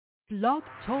Blog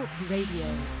Talk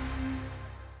Radio.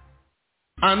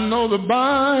 I know the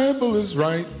Bible is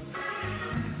right.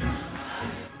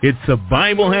 It's The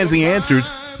Bible Has the Answers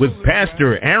with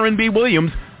Pastor Aaron B.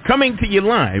 Williams, coming to you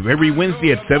live every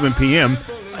Wednesday at 7 p.m.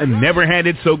 on Never Had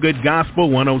It So Good Gospel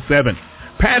 107.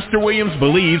 Pastor Williams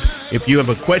believes if you have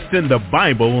a question, the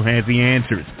Bible has the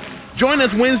answers. Join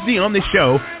us Wednesday on the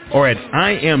show or at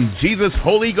I Am Jesus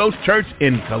Holy Ghost Church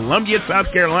in Columbia, South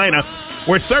Carolina,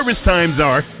 where service times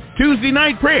are Tuesday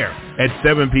night prayer at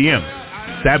 7 p.m.,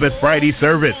 Sabbath Friday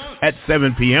service at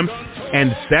 7 p.m.,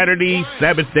 and Saturday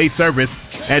Sabbath day service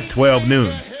at 12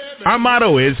 noon. Our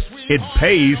motto is, it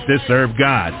pays to serve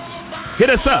God. Hit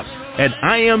us up at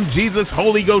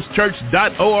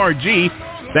IamJesusHolyGhostChurch.org.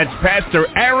 That's Pastor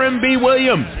Aaron B.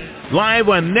 Williams, live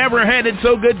on Never Had It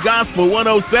So Good Gospel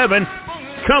 107.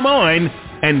 Come on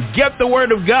and get the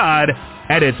Word of God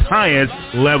at its highest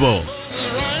level.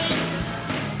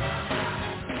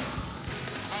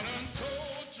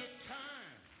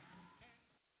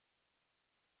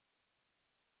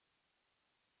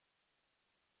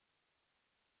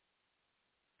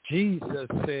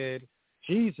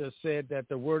 Jesus said that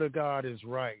the word of God is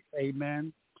right.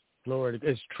 Amen. Glory.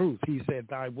 It's truth. He said,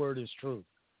 thy word is truth.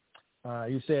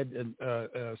 He said,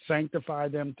 sanctify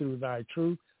them through thy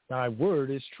truth. Thy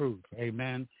word is truth.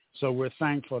 Amen. So we're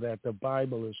thankful that the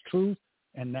Bible is truth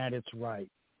and that it's right.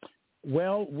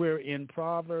 Well, we're in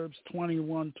Proverbs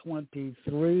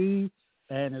 21:23.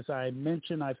 And as I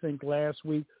mentioned, I think last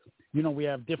week, we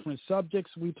have different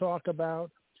subjects we talk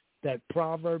about that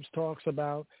Proverbs talks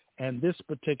about. And this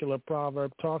particular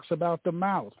proverb talks about the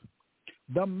mouth.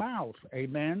 The mouth,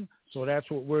 amen. So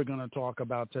that's what we're going to talk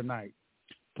about tonight.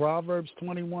 Proverbs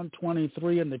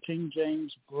 21:23 in the King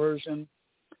James Version.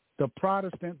 The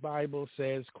Protestant Bible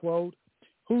says, quote,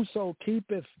 Whoso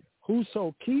keepeth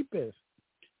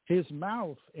his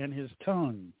mouth and his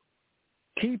tongue,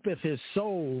 keepeth his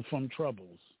soul from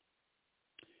troubles.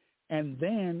 And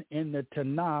then in the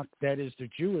Tanakh, that is the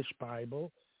Jewish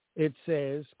Bible, it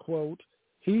says, quote,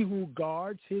 he who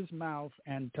guards his mouth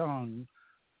and tongue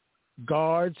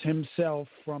guards himself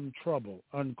from trouble,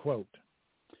 unquote.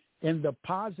 In the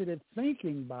Positive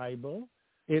Thinking Bible,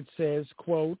 it says,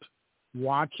 quote,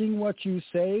 watching what you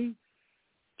say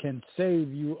can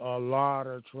save you a lot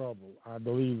of trouble. I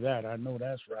believe that. I know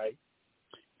that's right.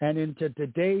 And into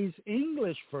today's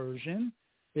English version,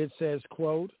 it says,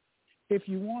 quote, if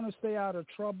you want to stay out of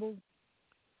trouble,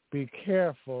 be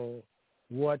careful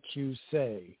what you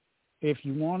say. If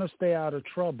you want to stay out of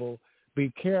trouble,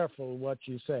 be careful what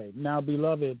you say. Now,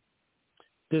 beloved,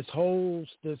 this whole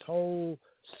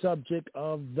subject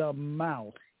of the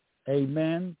mouth,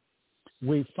 amen,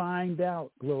 we find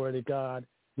out, glory to God,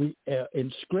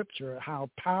 in Scripture how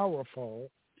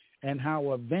powerful and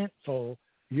how eventful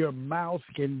your mouth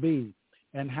can be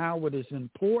and how it is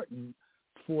important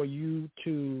for you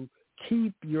to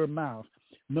keep your mouth.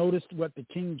 Notice what the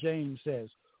King James says,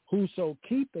 whoso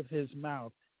keepeth his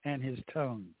mouth and his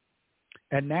tongue.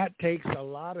 And that takes a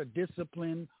lot of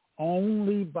discipline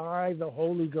only by the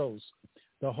Holy Ghost.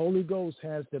 The Holy Ghost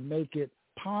has to make it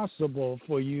possible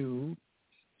for you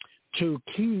to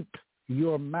keep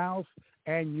your mouth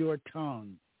and your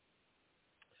tongue.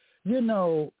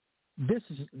 This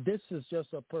is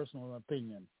just a personal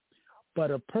opinion,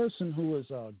 but a person who is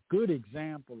a good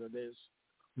example of this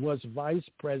was Vice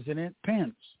President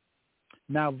Pence.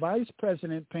 Now, Vice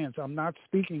President Pence, I'm not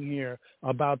speaking here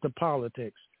about the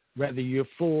politics, whether you're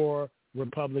for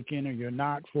Republican or you're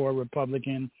not for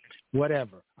Republican,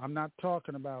 whatever. I'm not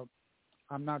talking about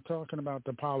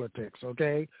the politics,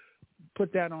 okay?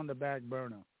 Put that on the back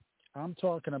burner. I'm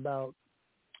talking about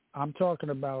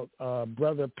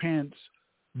Brother Pence,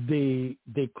 the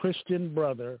Christian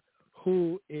brother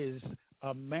who is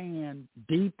a man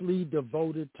deeply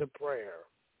devoted to prayer.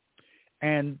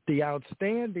 And the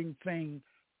outstanding thing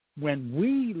when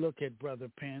we look at Brother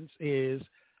Pence is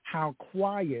how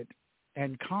quiet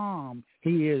and calm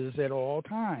he is at all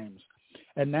times.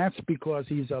 And that's because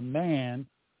he's a man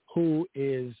who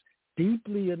is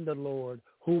deeply in the Lord,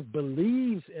 who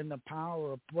believes in the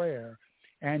power of prayer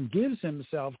and gives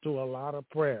himself to a lot of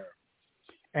prayer.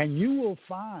 And you will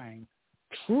find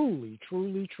truly,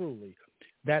 truly, truly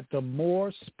that the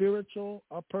more spiritual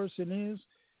a person is,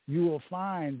 you will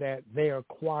find that they are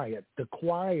quiet, the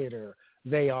quieter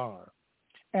they are.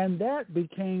 And that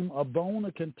became a bone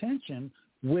of contention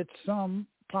with some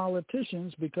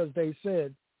politicians because they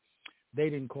said they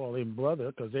didn't call him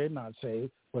brother because they're not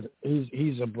saved, but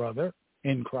he's a brother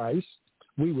in Christ.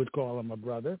 We would call him a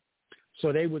brother.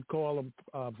 So they would call him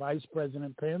Vice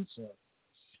President Pence.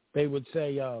 They would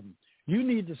say, you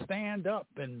need to stand up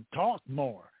and talk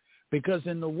more. Because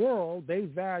in the world, they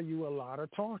value a lot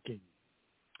of talking.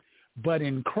 But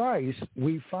in Christ,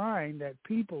 we find that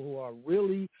people who are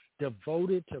really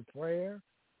devoted to prayer,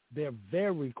 they're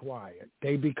very quiet.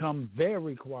 They become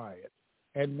very quiet.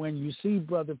 And when you see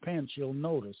Brother Pence, you'll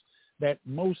notice that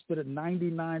most of the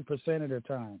 99% of the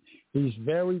time, he's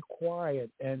very quiet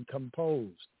and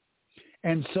composed.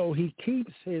 And so he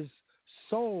keeps his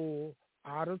soul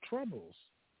out of troubles.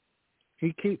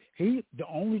 The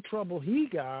only trouble he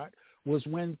got was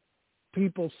when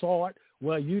people thought,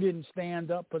 well, you didn't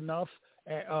stand up enough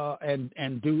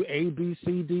and do A, B,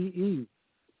 C, D, E,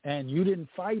 and you didn't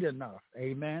fight enough.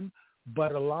 Amen.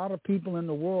 But a lot of people in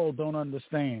the world don't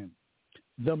understand.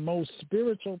 The most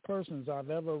spiritual persons I've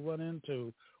ever run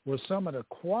into were some of the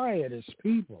quietest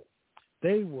people.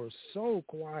 They were so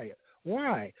quiet.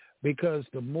 Why? Because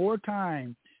the more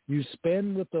time you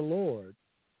spend with the Lord,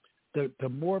 the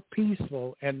more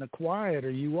peaceful and the quieter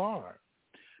you are.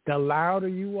 The louder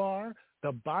you are,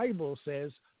 the Bible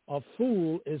says a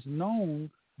fool is known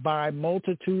by a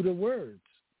multitude of words.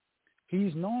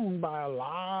 He's known by a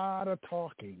lot of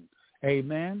talking.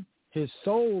 Amen. His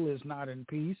soul is not in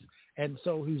peace, and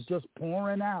so he's just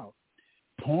pouring out.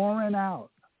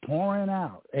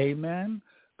 Amen.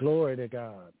 Glory to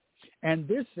God. And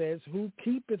this says, who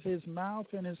keepeth his mouth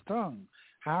and his tongue?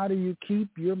 How do you keep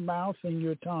your mouth and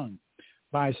your tongue?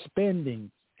 By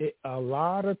spending a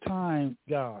lot of time,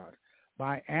 God,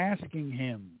 by asking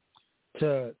him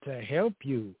to help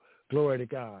you, glory to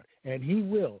God, and he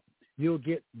will. You'll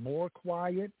get more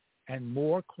quiet and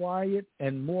more quiet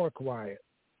and more quiet.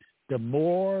 The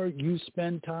more you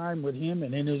spend time with him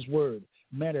and in his word,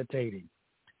 meditating.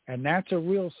 And that's a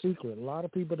real secret. A lot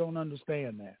of people don't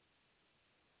understand that.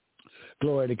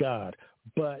 Glory to God.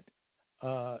 But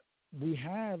we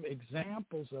have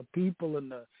examples of people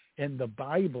in the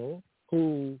Bible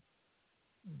who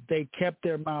they kept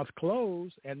their mouth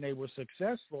closed and they were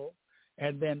successful,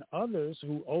 and then others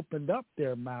who opened up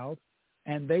their mouth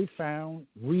and they found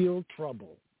real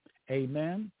trouble.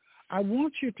 Amen. I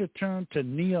want you to turn to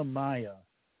Nehemiah.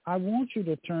 I want you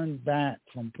to turn back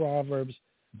from Proverbs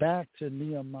back to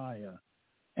Nehemiah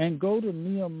and go to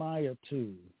Nehemiah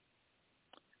 2.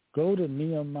 Go to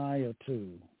Nehemiah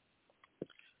 2.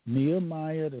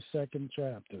 Nehemiah, the second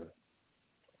chapter.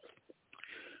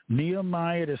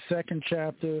 Nehemiah, the second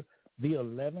chapter, the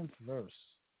 11th verse.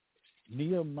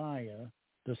 Nehemiah,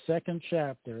 the second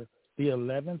chapter, the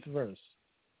 11th verse.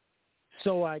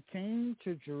 So I came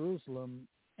to Jerusalem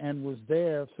and was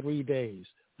there 3 days.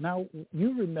 Now,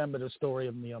 you remember the story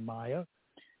of Nehemiah.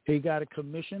 He got a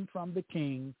commission from the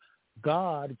king.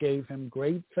 God gave him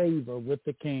great favor with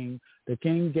the king. The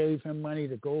king gave him money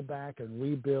to go back and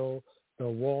rebuild the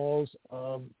walls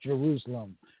of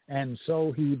Jerusalem. And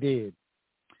so he did.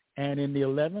 And in the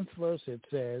 11th verse it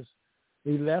says,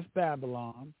 he left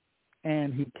Babylon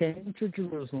and he came to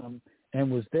Jerusalem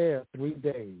and was there 3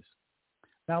 days.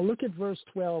 Now look at verse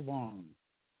 12 on.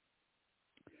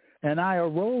 And I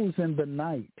arose in the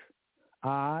night,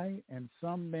 I and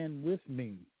some men with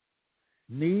me.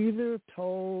 Neither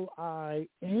told I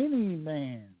any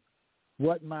man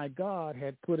what my God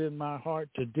had put in my heart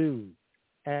to do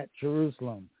at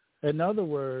Jerusalem. In other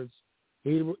words,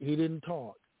 he didn't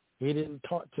talk. He didn't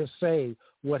talk to say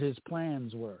what his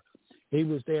plans were. He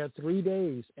was there 3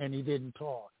 days and he didn't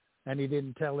talk, and he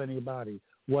didn't tell anybody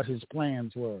what his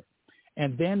plans were.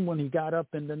 And then when he got up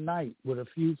in the night with a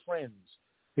few friends,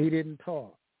 he didn't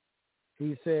talk.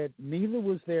 He said, neither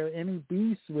was there any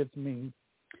beast with me,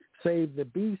 save the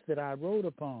beast that I rode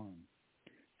upon.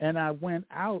 And I went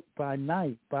out by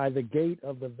night by the gate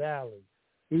of the valley,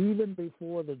 even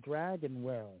before the dragon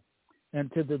well,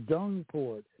 and to the dung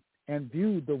port, and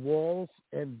viewed the walls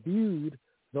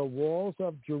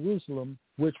of Jerusalem,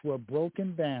 which were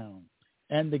broken down,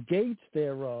 and the gates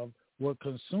thereof were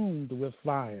consumed with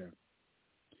fire.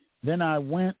 Then I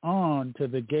went on to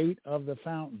the gate of the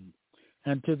fountain,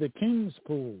 and to the king's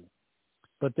pool,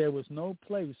 but there was no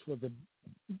place for the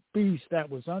beast that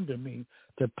was under me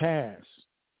to pass.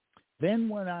 Then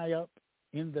went I up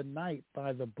in the night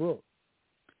by the brook,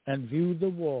 and viewed the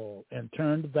wall, and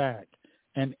turned back,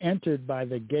 and entered by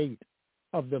the gate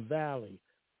of the valley,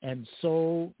 and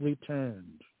so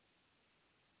returned.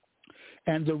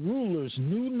 And the rulers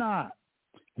knew not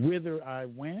whither I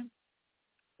went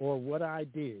or what I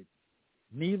did,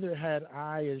 neither had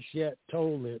I as yet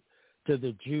told it to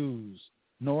the Jews,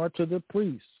 nor to the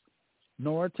priests,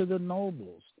 nor to the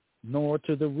nobles, nor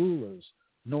to the rulers,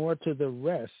 nor to the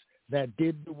rest that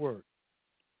did the work.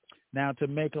 Now, to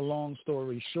make a long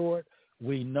story short,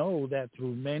 we know that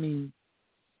through many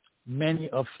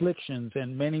afflictions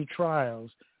and many trials,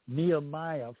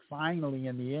 Nehemiah finally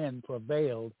in the end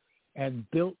prevailed, and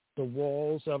built the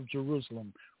walls of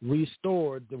Jerusalem,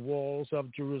 restored the walls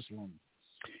of Jerusalem.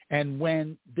 And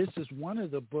when this is one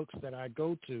of the books that I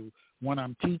go to when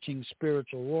I'm teaching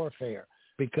spiritual warfare,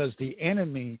 because the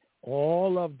enemy,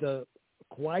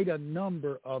 quite a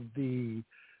number of the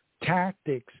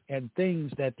tactics and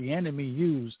things that the enemy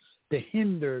used to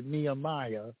hinder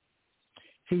Nehemiah,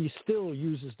 he still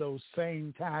uses those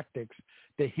same tactics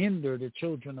to hinder the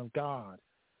children of God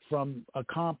from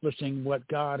accomplishing what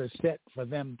God has set for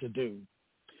them to do.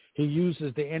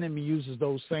 The enemy uses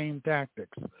those same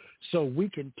tactics. So we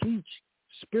can teach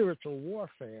spiritual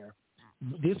warfare.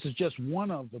 This is just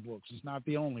one of the books. It's not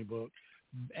the only book.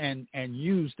 And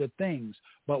use the things.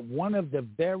 But one of the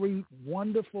very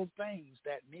wonderful things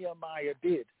that Nehemiah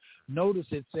did, notice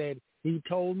it said he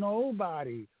told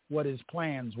nobody what his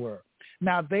plans were.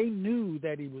 Now they knew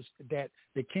that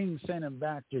the king sent him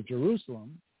back to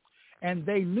Jerusalem, and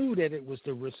they knew that it was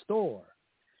to restore,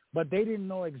 but they didn't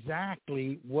know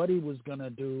exactly what he was going to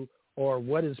do or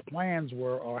what his plans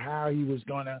were or how he was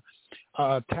going to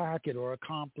attack it or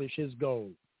accomplish his goal.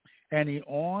 And he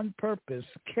on purpose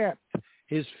kept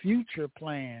his future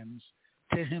plans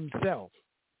to himself.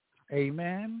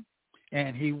 Amen?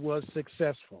 And he was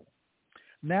successful.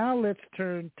 Now let's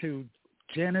turn to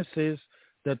Genesis,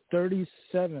 the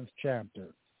 37th chapter.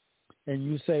 And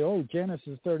you say, oh,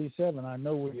 Genesis 37, I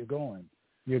know where you're going.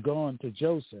 You're going to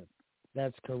Joseph.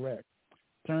 That's correct.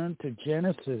 Turn to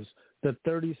Genesis, the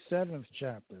 37th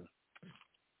chapter.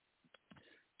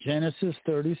 Genesis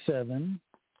 37.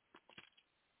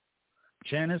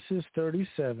 Genesis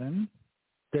 37,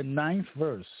 the 9th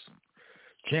verse.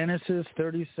 Genesis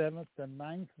 37, the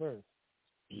 9th verse.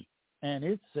 And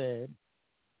it said,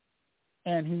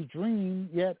 and he dreamed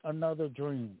yet another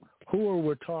dream. Who are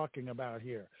we talking about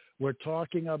here? We're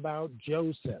talking about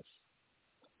Joseph.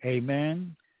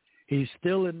 Amen. He's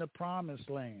still in the promised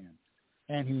land,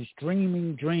 and he's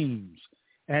dreaming dreams.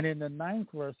 And in the 9th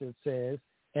verse it says,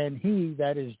 and he,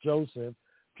 that is Joseph,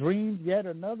 dreamed yet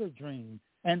another dream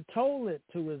and told it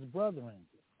to his brethren.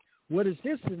 What is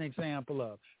this an example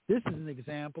of? This is an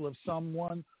example of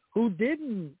someone who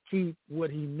didn't keep what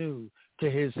he knew to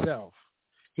himself.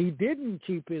 He didn't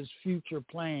keep his future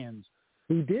plans.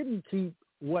 He didn't keep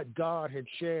what God had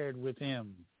shared with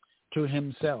him to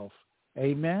himself.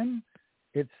 Amen?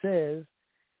 It says,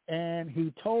 and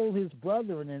he told his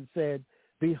brethren and said,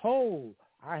 behold,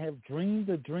 I have dreamed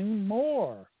a dream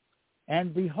more.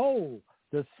 And behold,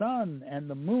 the sun and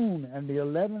the moon and the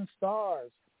 11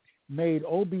 stars made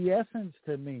obeisance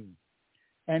to me.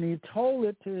 And he told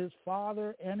it to his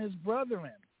father and his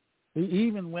brethren. He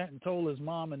even went and told his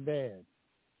mom and dad.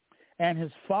 And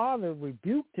his father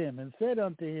rebuked him and said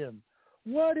unto him,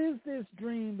 what is this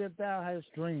dream that thou hast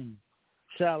dreamed?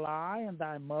 Shall I and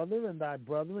thy mother and thy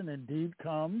brethren indeed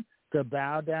come to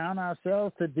bow down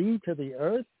ourselves to thee to the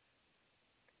earth?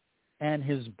 And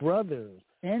his brothers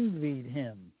envied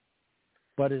him,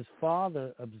 but his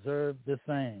father observed the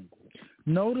same.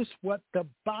 Notice what the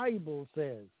Bible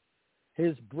says.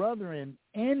 His brethren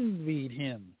envied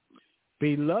him.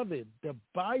 Beloved, the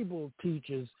Bible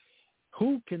teaches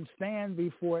who can stand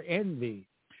before envy.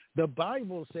 The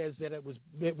Bible says that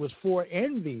it was for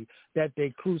envy that they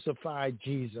crucified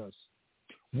Jesus.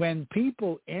 When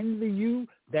people envy you,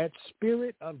 that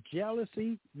spirit of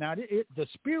jealousy, now the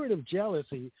spirit of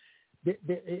jealousy,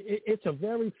 it's a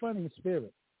very funny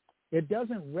spirit. It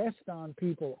doesn't rest on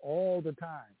people all the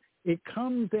time. It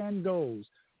comes and goes.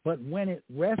 But when it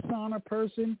rests on a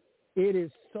person, it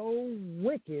is so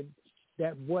wicked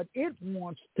that what it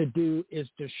wants to do is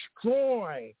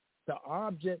destroy the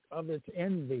object of its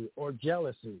envy or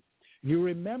jealousy. You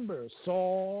remember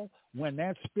Saul, when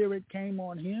that spirit came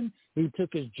on him, he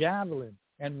took his javelin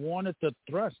and wanted to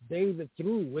thrust David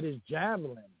through with his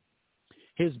javelin.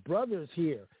 His brothers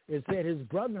here, it said his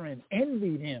brethren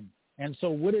envied him. And so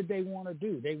what did they want to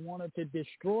do? They wanted to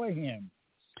destroy him.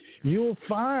 You'll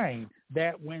find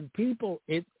that when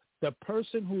the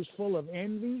person who's full of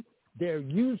envy, they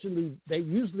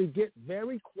usually get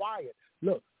very quiet.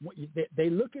 Look,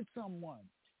 they look at someone,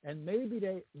 and maybe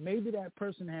that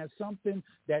person has something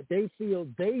that they feel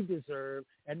they deserve,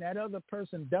 and that other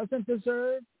person doesn't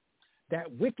deserve.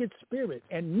 That wicked spirit,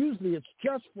 and usually it's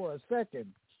just for a second,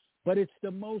 but it's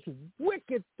the most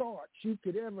wicked thoughts you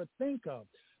could ever think of.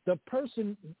 The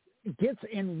person gets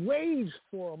enraged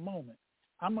for a moment.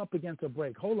 I'm up against a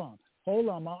break. Hold on.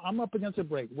 I'm up against a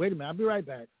break. Wait a minute. I'll be right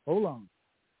back. Hold on.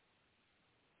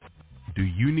 Do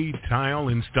you need tile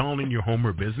installed in your home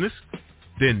or business?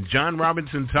 Then John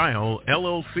Robinson Tile,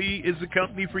 LLC is the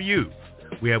company for you.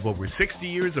 We have over 60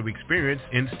 years of experience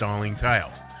installing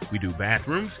tile. We do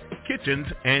bathrooms, kitchens,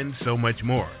 and so much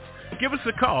more. Give us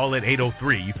a call at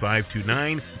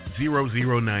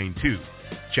 803-529-0092.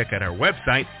 Check out our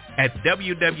website at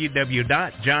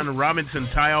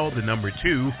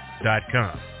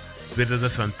www.johnrobinsontile2.com. Visit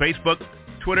us on Facebook,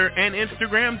 Twitter, and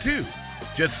Instagram too.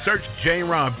 Just search J.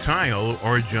 Rob Tile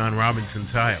or John Robinson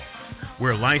Tile.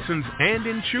 We're licensed and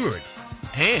insured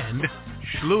and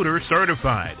Schluter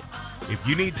certified. If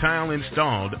you need tile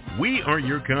installed, we are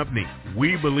your company.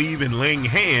 We believe in laying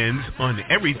hands on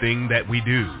everything that we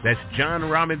do. That's John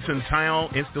Robinson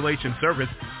Tile Installation Service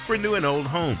for new and old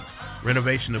homes.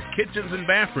 Renovation of kitchens and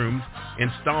bathrooms,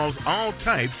 installs all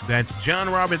types. That's John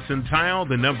Robinson Tile,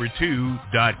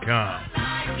 2.com.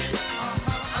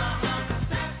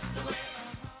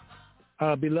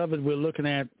 Beloved, we're looking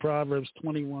at Proverbs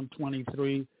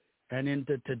 21:23, and in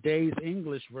today's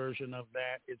English version of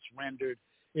that, it's rendered,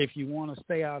 if you want to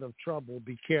stay out of trouble,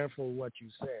 be careful what you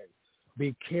say.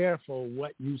 Be careful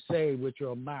what you say with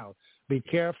your mouth. Be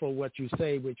careful what you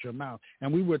say with your mouth.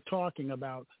 And we were talking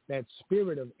about that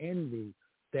spirit of envy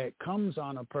that comes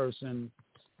on a person.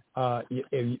 I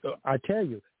tell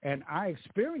you, and I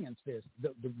experienced this.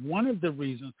 One of the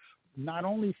reasons, not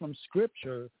only from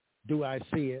Scripture do I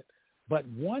see it, but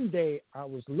one day I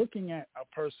was looking at a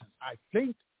person. I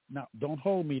think, now don't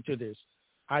hold me to this,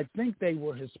 I think they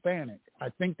were Hispanic.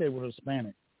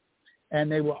 And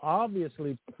they were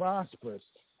obviously prosperous.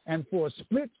 And for a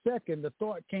split second, the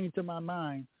thought came to my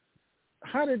mind,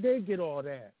 how did they get all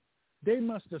that? They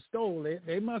must have stole it.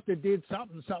 They must have did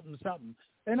something.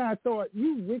 And I thought,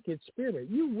 you wicked spirit,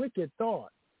 you wicked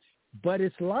thought. But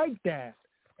it's like that.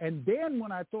 And then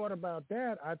when I thought about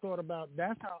that, I thought about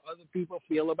that's how other people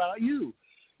feel about you.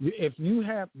 If you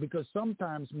have, because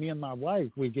sometimes me and my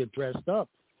wife, we get dressed up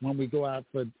when we go out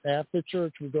after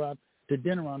church, we go out to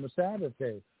dinner on the Sabbath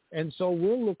day. And so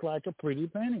we'll look like a pretty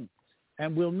penny.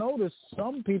 And we'll notice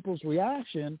some people's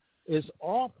reaction is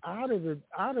off out of the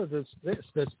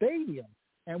stadium.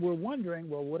 And we're wondering,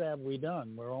 well, what have we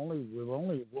done? We're only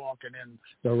walking in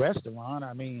the restaurant.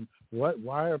 I mean,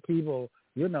 why are people,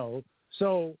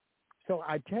 so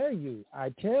I tell you,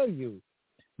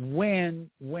 when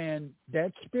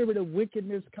that spirit of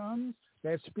wickedness comes,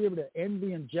 that spirit of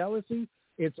envy and jealousy,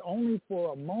 it's only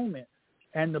for a moment.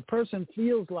 And the person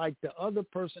feels like the other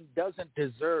person doesn't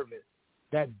deserve it,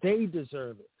 that they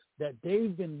deserve it, that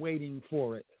they've been waiting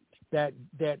for it, that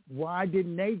why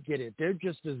didn't they get it? They're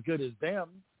just as good as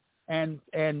them. And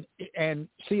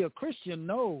see, a Christian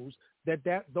knows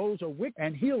that those are wicked,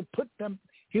 and he'll put them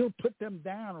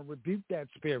down and rebuke that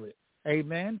spirit.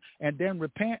 Amen. And then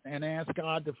repent and ask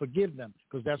God to forgive them,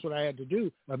 because that's what I had to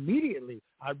do immediately.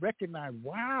 I recognized,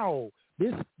 wow,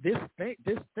 this thing,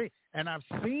 and I've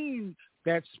seen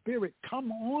that spirit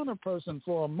come on a person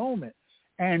for a moment,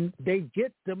 and they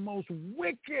get the most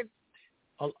wicked.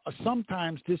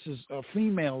 Sometimes this is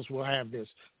females will have this.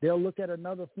 They'll look at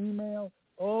another female.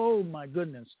 Oh my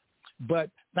goodness! But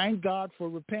thank God for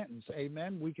repentance.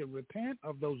 Amen. We can repent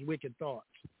of those wicked thoughts.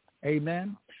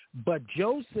 Amen. But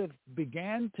Joseph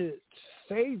began to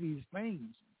say these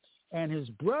things, and his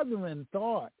brethren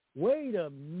thought, wait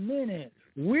a minute,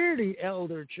 we're the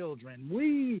elder children.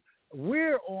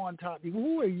 We're on top.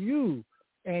 Who are you?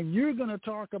 And you're going to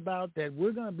talk about that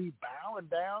we're going to be bowing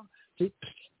down to.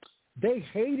 They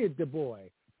hated the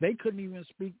boy. They couldn't even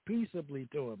speak peaceably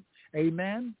to him.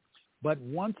 Amen. But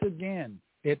once again,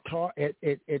 it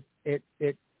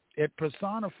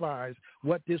personifies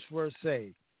what this verse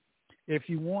says. If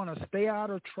you want to stay out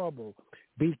of trouble,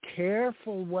 be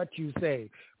careful what you say.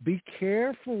 Be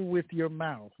careful with your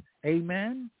mouth.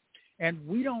 Amen. And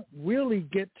we don't really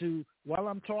get to, while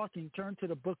I'm talking, turn to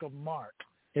the book of Mark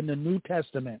in the New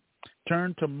Testament.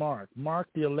 Turn to Mark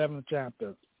the 11th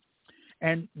chapter.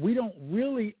 And we don't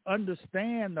really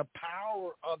understand the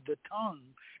power of the tongue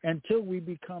until we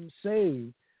become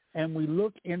saved and we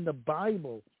look in the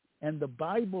Bible, and the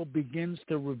Bible begins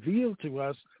to reveal to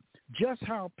us just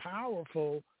how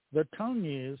powerful the tongue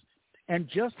is and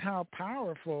just how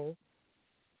powerful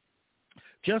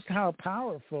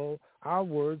our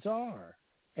words are.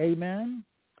 Amen.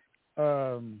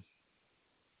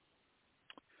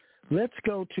 Let's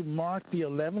go to Mark the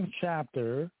 11th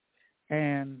chapter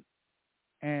and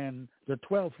the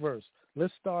 12th verse.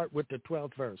 Let's start with the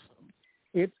 12th verse.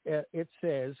 It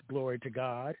says, glory to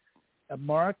God,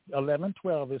 Mark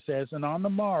 11:12, it says, and on the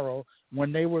morrow,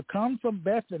 when they were come from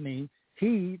Bethany,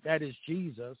 he, that is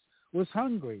Jesus, was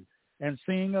hungry. And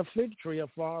seeing a fig tree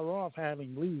afar off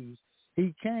having leaves,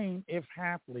 he came, if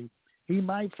haply he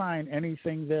might find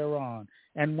anything thereon.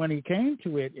 And when he came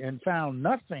to it and found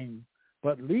nothing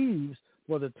but leaves,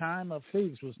 for the time of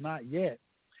figs was not yet.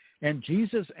 And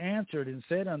Jesus answered and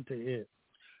said unto it,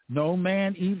 No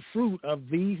man eat fruit of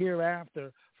thee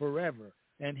hereafter forever.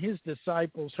 And his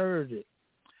disciples heard it.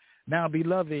 Now,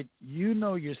 beloved, you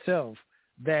know yourself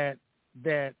that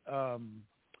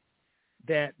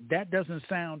doesn't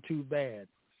sound too bad.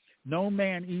 No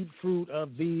man eat fruit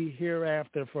of thee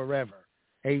hereafter forever.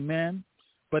 Amen.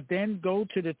 But then go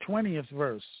to the 20th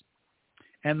verse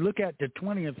and look at the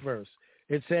 20th verse.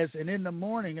 It says, and in the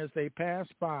morning as they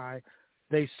passed by,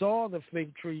 they saw the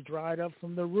fig tree dried up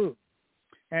from the root.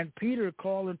 And Peter,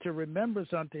 calling to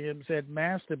remembrance unto him, said,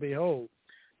 Master, behold,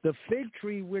 the fig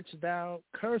tree which thou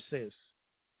cursest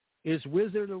is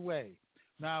withered away.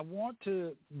 Now, I want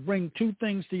to bring two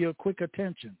things to your quick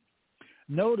attention.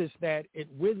 Notice that it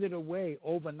withered away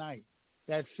overnight.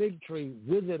 That fig tree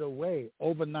withered away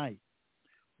overnight.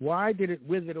 Why did it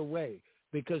wither away?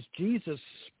 Because Jesus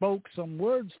spoke some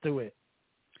words to it.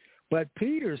 But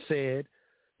Peter said,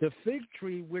 the fig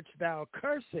tree which thou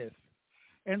cursest.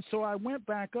 And so I went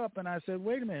back up and I said,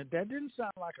 wait a minute, that didn't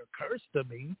sound like a curse to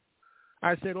me.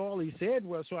 I said, all he said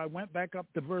was, so I went back up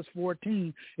to verse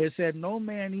 14. It said, no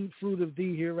man eat fruit of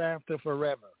thee hereafter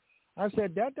forever. I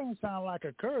said, that don't sound like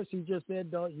a curse. He just said,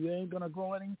 you ain't going to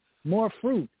grow any more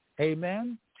fruit.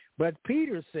 Amen. But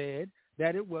Peter said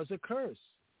that it was a curse.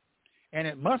 And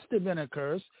it must have been a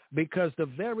curse because the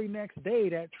very next day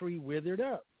that tree withered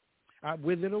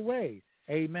away.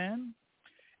 Amen.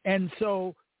 And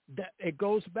so it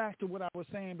goes back to what I was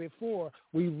saying before.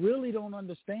 We really don't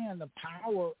understand the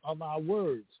power of our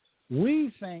words.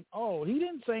 We think, oh, he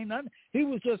didn't say nothing. He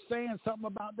was just saying something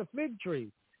about the fig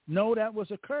tree. No, that was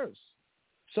a curse.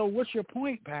 So what's your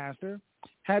point, Pastor?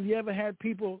 Have you ever had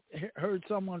people heard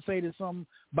someone say to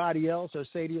somebody else or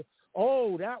say to you,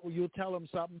 oh, you'll tell them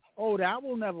something, oh, that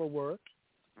will never work.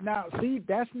 Now, see,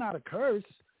 that's not a curse.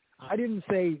 I didn't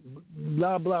say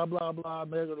blah, blah, blah, blah,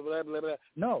 blah, blah, blah, blah.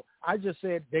 No, I just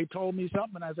said they told me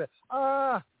something, and I said,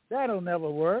 that'll never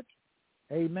work.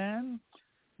 Amen.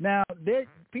 Now,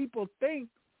 people think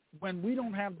when we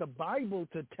don't have the Bible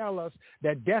to tell us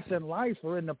that death and life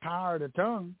are in the power of the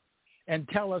tongue and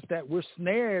tell us that we're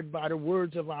snared by the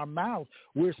words of our mouth.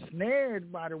 We're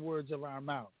snared by the words of our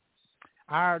mouth.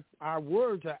 Our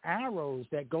words are arrows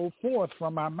that go forth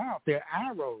from our mouth. They're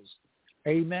arrows.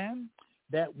 Amen.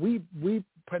 That we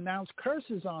pronounce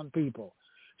curses on people.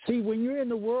 See, when you're in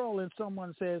the world and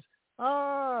someone says,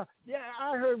 yeah,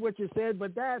 I heard what you said,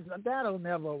 but that'll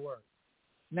never work.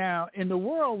 Now, in the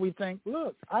world, we think,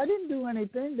 look, I didn't do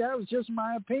anything. That was just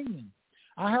my opinion.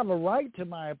 I have a right to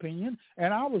my opinion,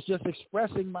 and I was just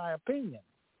expressing my opinion.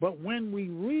 But when we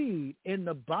read in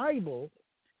the Bible,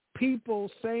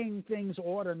 people saying things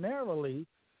ordinarily,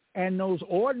 and those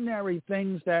ordinary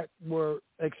things that were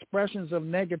expressions of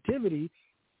negativity,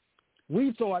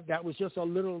 we thought that was just a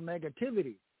little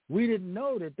negativity. We didn't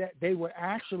know that they were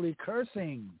actually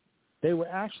cursing. They were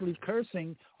actually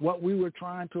cursing what we were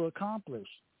trying to accomplish.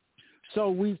 So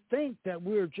we think that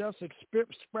we're just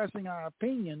expressing our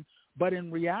opinion, but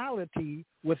in reality,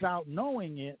 without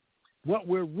knowing it, what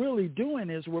we're really doing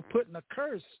is we're putting a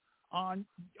curse on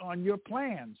your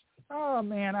plans. Oh,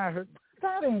 man, I heard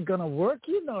that ain't going to work.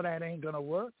 You know that ain't going to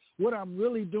work. What I'm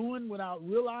really doing without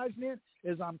realizing it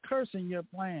is I'm cursing your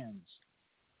plans.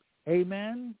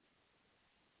 Amen?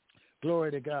 Glory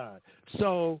to God.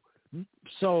 So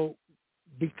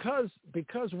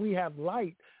because we have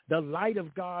light, the light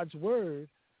of God's word,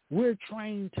 we're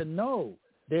trained to know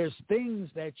there's things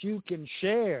that you can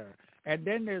share, and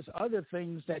then there's other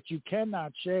things that you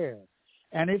cannot share.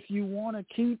 And if you want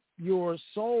to keep your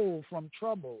soul from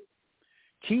trouble,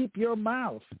 keep your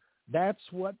mouth. That's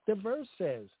what the verse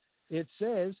says. It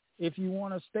says, if you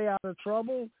want to stay out of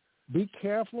trouble, be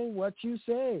careful what you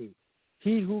say.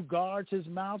 He who guards his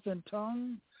mouth and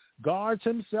tongue guards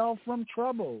himself from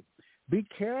trouble. Be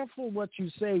careful what you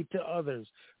say to others.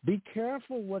 Be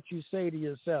careful what you say to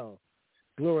yourself.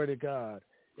 Glory to God.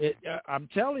 I'm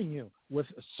telling you, with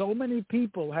so many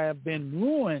people have been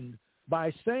ruined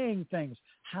by saying things.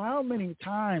 How many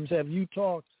times have you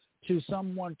talked to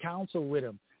someone, counsel with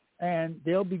them, and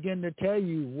they'll begin to tell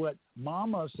you what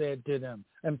mama said to them?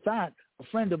 In fact, a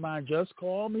friend of mine just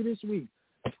called me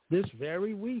this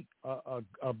very week,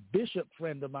 a bishop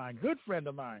friend of mine, good friend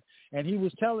of mine, and he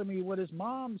was telling me what his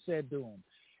mom said to him.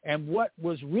 And what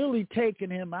was really taking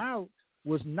him out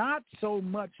was not so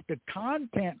much the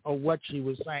content of what she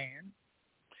was saying,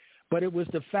 but it was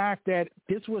the fact that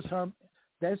this was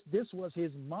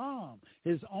his mom,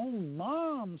 his own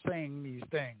mom saying these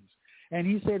things. And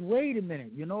he said, wait a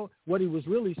minute, you know, what he was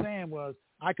really saying was,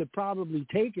 I could probably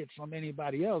take it from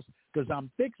anybody else because I'm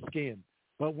thick-skinned.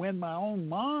 But when my own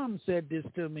mom said this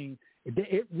to me,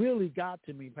 it really got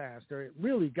to me, Pastor. It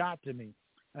really got to me.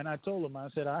 And I told him, I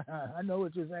said, I know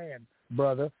what you're saying,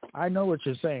 brother. I know what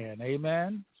you're saying.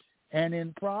 Amen. And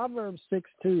in Proverbs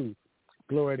 6:2,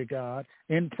 glory to God,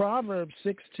 in Proverbs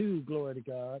 6:2, glory to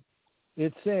God,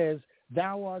 it says,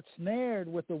 thou art snared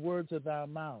with the words of thy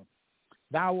mouth.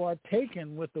 Thou art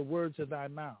taken with the words of thy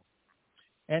mouth.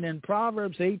 And in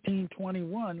Proverbs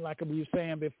 18:21, like we were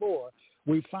saying before,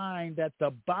 we find that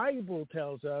the Bible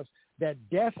tells us that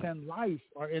death and life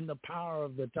are in the power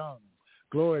of the tongue.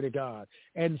 Glory to God.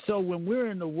 And so when we're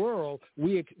in the world,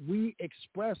 we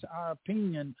express our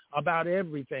opinion about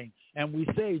everything, and we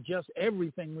say just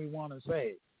everything we want to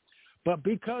say. But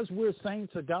because we're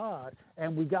saints of God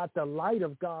and we got the light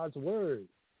of God's word,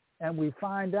 and we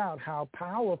find out how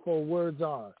powerful words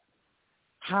are,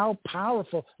 how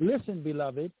powerful. Listen,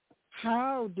 beloved,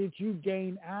 how did you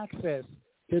gain access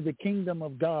to the kingdom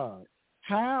of God?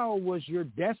 How was your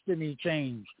destiny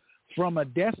changed from a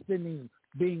destiny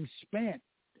being spent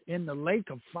in the lake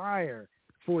of fire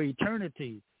for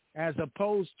eternity, as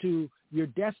opposed to your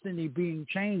destiny being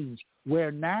changed,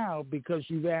 where now, because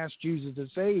you've asked Jesus to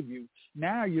save you,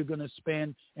 now you're going to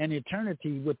spend an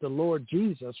eternity with the Lord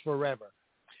Jesus forever.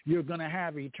 You're going to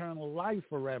have eternal life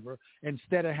forever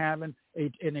instead of having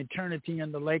an eternity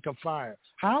in the lake of fire.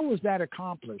 How was that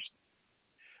accomplished?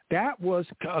 That was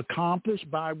accomplished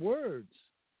by words.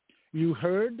 You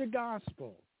heard the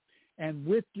gospel, and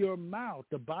with your mouth,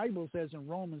 the Bible says in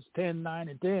Romans 10:9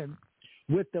 and 10,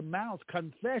 with the mouth,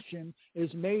 confession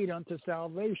is made unto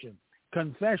salvation.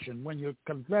 Confession, when you're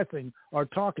confessing or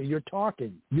talking, you're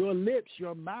talking. Your lips,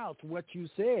 your mouth, what you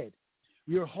said.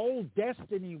 Your whole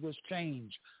destiny was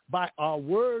changed. Are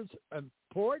words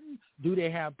important? Do they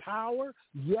have power?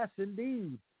 Yes,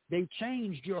 indeed. They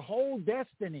changed your whole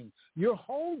destiny. Your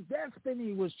whole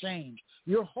destiny was changed.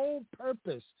 Your whole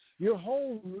purpose, your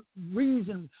whole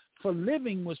reason for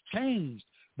living was changed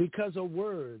because of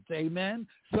words. Amen.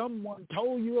 Someone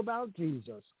told you about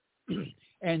Jesus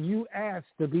and you asked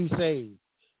to be saved.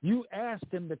 You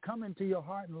asked him to come into your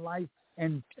heart and life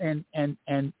and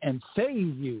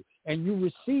save you, and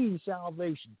you received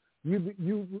salvation.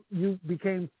 You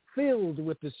became filled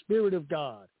with the Spirit of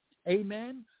God.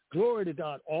 Amen. Glory to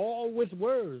God. All with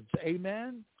words.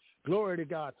 Amen. Glory to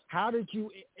God. How did you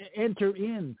enter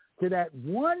into that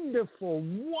wonderful,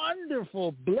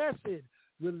 wonderful, blessed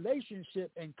relationship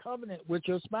and covenant with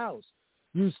your spouse?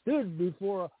 You stood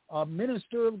before a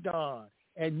minister of God,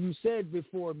 and you said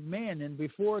before men and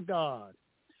before God,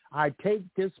 I take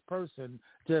this person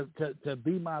to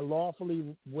be my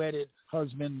lawfully wedded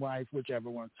husband, wife, whichever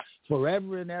one,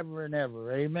 forever and ever and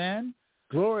ever. Amen.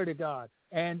 Glory to God.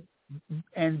 And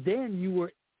then you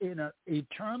were in an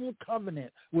eternal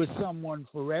covenant with someone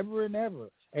forever and ever.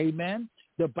 Amen.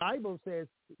 The Bible says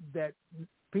that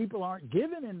people aren't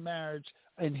given in marriage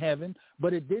in heaven,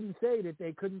 but it didn't say that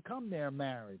they couldn't come there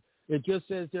married. It just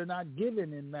says they're not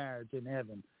given in marriage in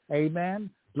heaven. Amen.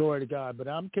 Glory to God. But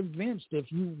I'm convinced if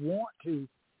you want to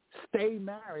stay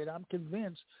married, I'm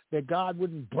convinced that God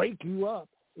wouldn't break you up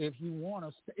if you want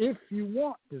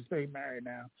to stay married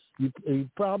now. He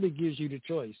probably gives you the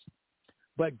choice.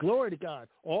 But glory to God.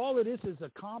 All of this is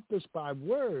accomplished by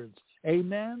words.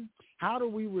 Amen. How do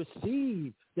we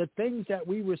receive the things that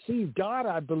we receive? God,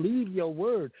 I believe your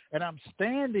word, and I'm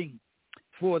standing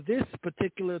for this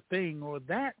particular thing or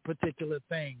that particular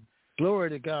thing.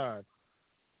 Glory to God.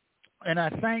 And I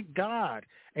thank God.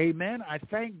 Amen. I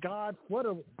thank God for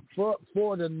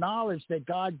the knowledge that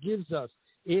God gives us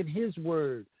in his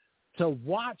word to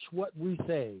watch what we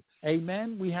say.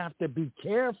 Amen. We have to be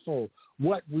careful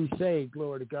what we say,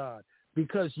 glory to God,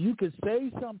 because you could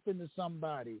say something to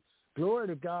somebody, glory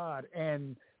to God,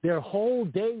 and their whole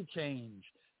day change.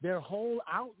 Their whole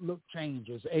outlook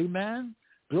changes. Amen.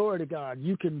 Glory to God.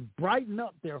 You can brighten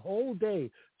up their whole day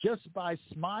just by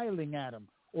smiling at them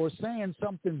or saying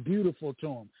something beautiful to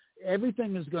them.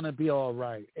 Everything is going to be all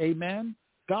right. Amen.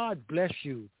 God bless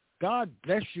you. God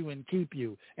bless you and keep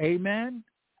you. Amen.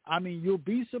 I mean, you'll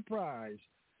be surprised,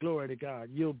 glory to God.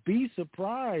 You'll be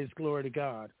surprised, glory to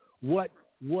God, what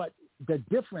the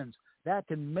difference that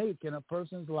can make in a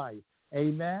person's life.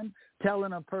 Amen.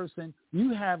 Telling a person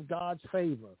you have God's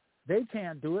favor. They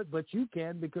can't do it, but you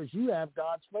can because you have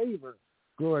God's favor.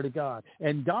 Glory to God.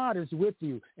 And God is with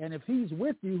you. And if he's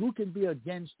with you, who can be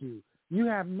against you? You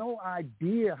have no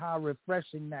idea how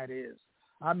refreshing that is.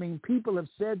 I mean, people have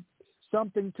said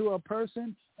something to a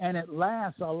person, and it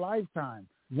lasts a lifetime.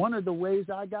 One of the ways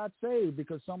I got saved,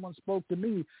 because someone spoke to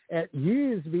me at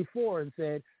years before and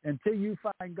said, until you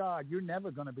find God, you're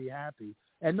never going to be happy.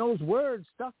 And those words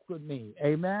stuck with me.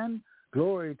 Amen.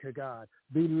 Glory to God.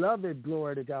 Beloved,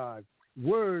 glory to God.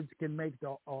 Words can make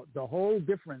the whole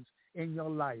difference in your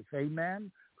life. Amen.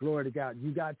 Glory to God.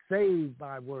 You got saved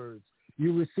by words.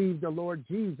 You received the Lord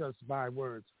Jesus by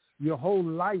words. Your whole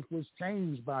life was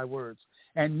changed by words.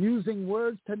 And using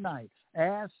words tonight,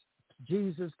 ask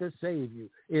Jesus to save you.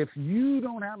 If you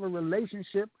don't have a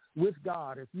relationship with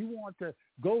God, if you want to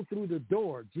go through the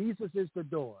door, Jesus is the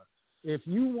door. If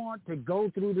you want to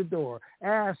go through the door,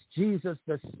 ask Jesus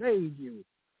to save you,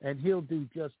 and he'll do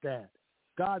just that.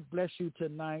 God bless you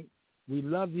tonight. We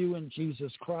love you in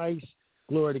Jesus Christ.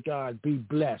 Glory to God. Be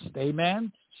blessed.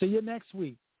 Amen. See you next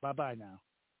week. Bye-bye now.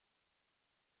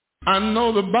 I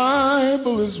know the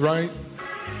Bible is right.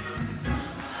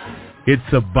 It's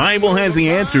The Bible Has the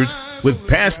Answers with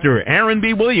Pastor Aaron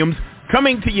B. Williams,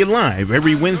 coming to you live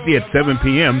every Wednesday at 7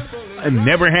 p.m. and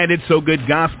Never Had It So Good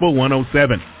Gospel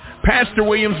 107. Pastor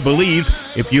Williams believes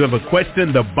if you have a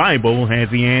question, the Bible has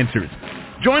the answers.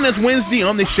 Join us Wednesday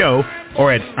on the show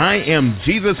or at I Am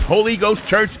Jesus Holy Ghost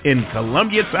Church in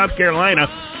Columbia, South Carolina,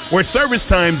 where service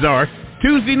times are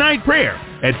Tuesday night prayer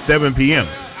at 7 p.m.,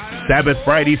 Sabbath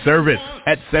Friday service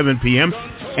at 7 p.m.,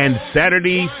 and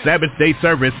Saturday Sabbath day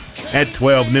service at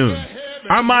 12 noon.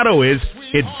 Our motto is,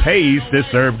 it pays to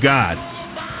serve God.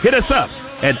 Hit us up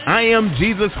at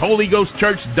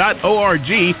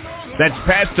IamJesusHolyGhostChurch.org. That's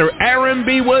Pastor Aaron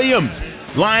B. Williams,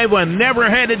 live on Never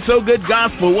Had It So Good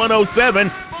Gospel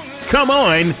 107. Come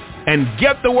on and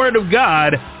get the Word of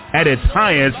God at its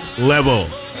highest level.